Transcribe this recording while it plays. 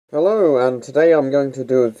Hello, and today I'm going to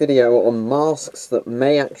do a video on masks that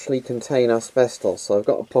may actually contain asbestos. So I've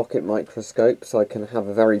got a pocket microscope so I can have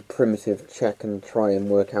a very primitive check and try and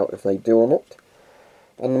work out if they do or not.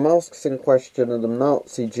 And the masks in question are the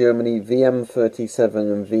Nazi Germany VM37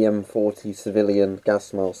 and VM40 civilian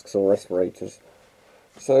gas masks or respirators.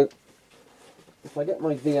 So if I get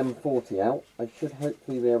my VM40 out, I should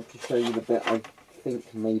hopefully be able to show you the bit I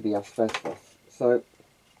think may be asbestos. So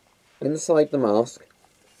inside the mask,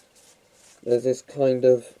 there's this kind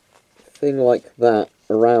of thing like that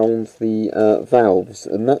around the valves,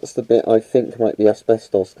 and that's the bit I think might be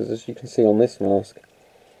asbestos, because as you can see on this mask,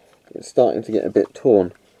 it's starting to get a bit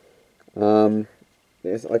torn. I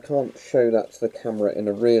can't show that to the camera in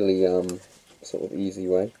a really sort of easy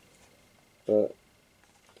way, but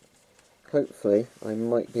hopefully I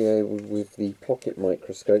might be able, with the pocket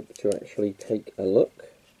microscope, to actually take a look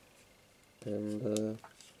and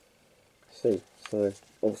see. So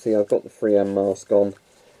obviously I've got the 3M mask on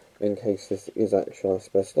in case this is actual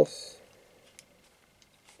asbestos.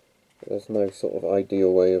 There's no sort of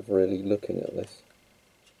ideal way of really looking at this.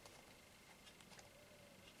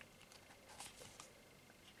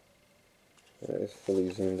 It is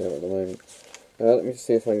fully zoomed out at the moment. Let me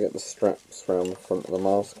see if I can get the straps around the front of the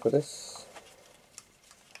mask for this.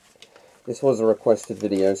 This was a requested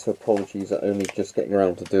video, so apologies at only just getting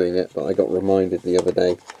around to doing it, but I got reminded the other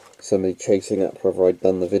day, somebody chasing up whether I'd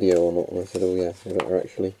done the video or not, and I said, oh yeah, I better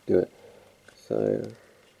actually do it. So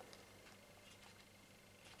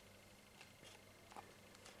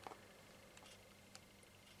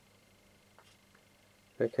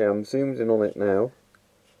okay, I'm zoomed in on it now,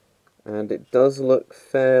 and it does look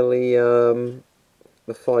fairly, the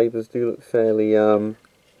fibres do look fairly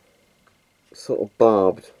sort of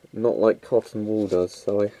barbed, not like cotton wool does,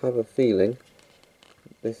 so I have a feeling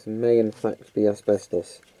this may in fact be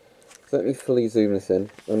asbestos. So let me fully zoom this in.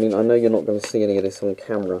 I mean, I know you're not going to see any of this on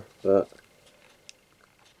camera, but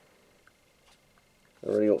I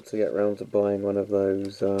really ought to get round to buying one of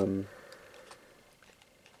those kind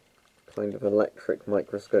of electric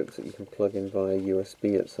microscopes that you can plug in via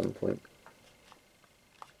USB at some point.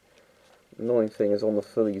 The annoying thing is on the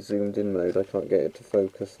fully zoomed in mode I can't get it to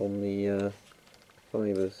focus on the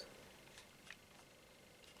fibres.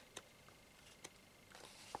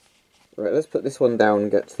 Right, let's put this one down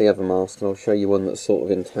and get to the other mask, and I'll show you one that's sort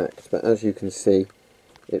of intact. But as you can see,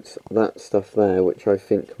 it's that stuff there which I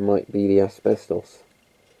think might be the asbestos.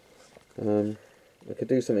 I could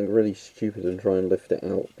do something really stupid and try and lift it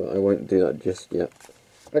out, but I won't do that just yet.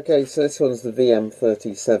 Okay, so this one's the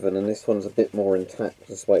VM37, and this one's a bit more intact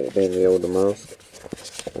despite it being the older mask.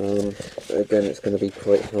 But again, it's going to be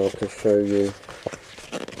quite hard to show you.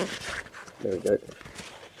 There we go.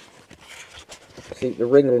 See, the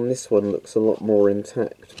ring on this one looks a lot more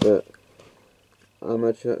intact, but I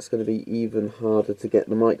imagine that's going to be even harder to get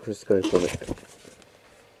the microscope on it.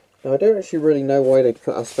 Now, I don't actually really know why they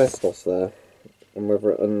put asbestos there, and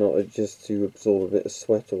whether or not it's just to absorb a bit of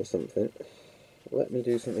sweat or something. Let me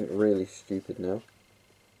do something really stupid now.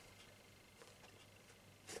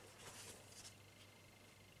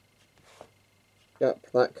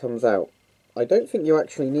 Yep, that comes out. I don't think you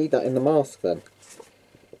actually need that in the mask then.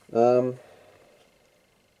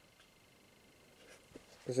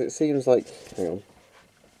 Because it seems like, hang on.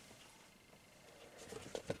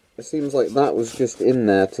 It seems like that was just in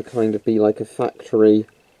there to kind of be like a factory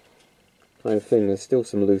kind of thing. There's still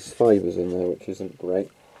some loose fibres in there, which isn't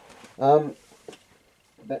great. But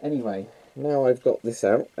anyway, now I've got this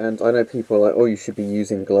out, and I know people are like, oh, you should be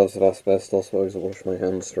using gloves of asbestos, but I always wash my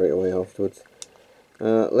hands straight away afterwards.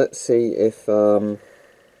 Let's see if, you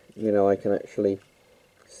know, I can actually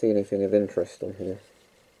see anything of interest on here.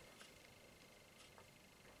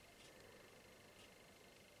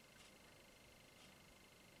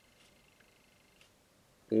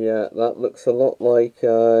 Yeah, that looks a lot like,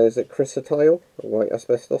 is it chrysotile, or white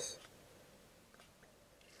asbestos?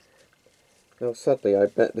 Now sadly, I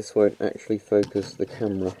bet this won't actually focus the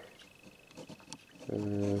camera.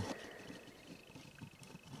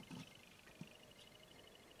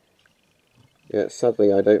 Yeah,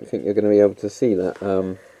 sadly I don't think you're going to be able to see that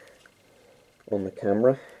on the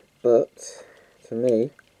camera, but to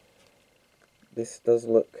me, this does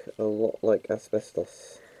look a lot like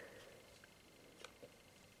asbestos.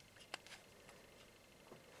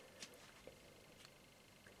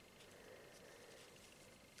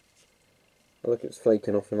 Look, it's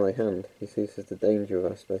flaking off in my hand. You see, this is the danger of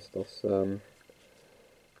asbestos.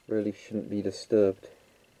 Really shouldn't be disturbed.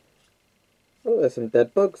 Oh, there's some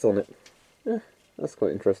dead bugs on it. Yeah, that's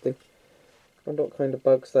quite interesting. I wonder what kind of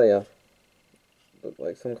bugs they are. Look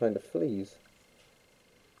like some kind of fleas.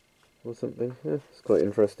 or something. Yeah, it's quite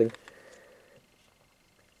interesting.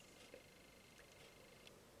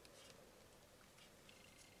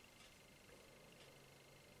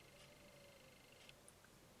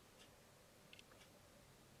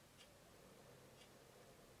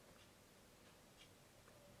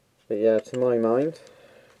 But yeah, to my mind,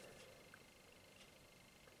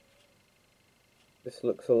 this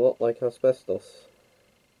looks a lot like asbestos.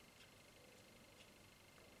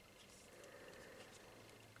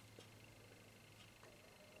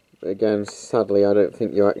 But again, sadly, I don't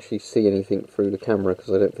think you actually see anything through the camera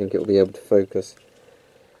because I don't think it'll be able to focus.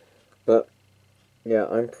 But yeah,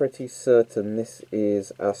 I'm pretty certain this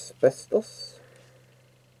is asbestos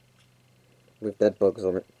with dead bugs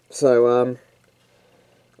on it. So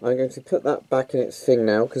I'm going to put that back in its thing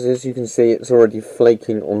now, because as you can see it's already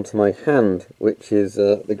flaking onto my hand, which is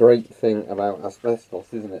the great thing about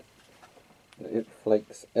asbestos, isn't it? It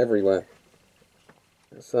flakes everywhere.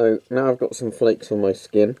 So now I've got some flakes on my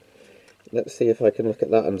skin. Let's see if I can look at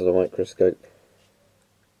that under the microscope.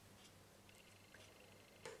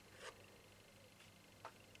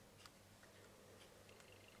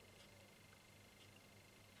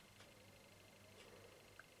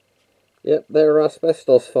 Yep, there are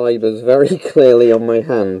asbestos fibres very clearly on my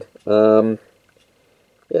hand. Yeah,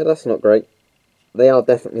 that's not great. They are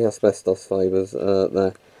definitely asbestos fibres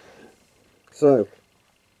there. So,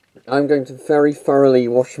 I'm going to very thoroughly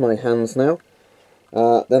wash my hands now.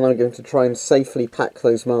 Then I'm going to try and safely pack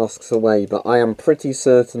those masks away, but I am pretty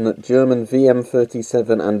certain that German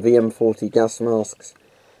VM37 and VM40 gas masks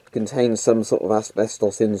contain some sort of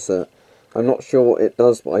asbestos insert. I'm not sure what it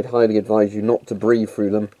does, but I'd highly advise you not to breathe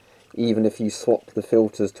through them, even if you swap the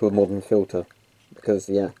filters to a modern filter. Because,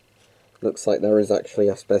 yeah, looks like there is actually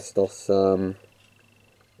asbestos in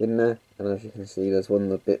there, and as you can see there's one of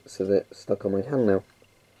the bits of it stuck on my hand now.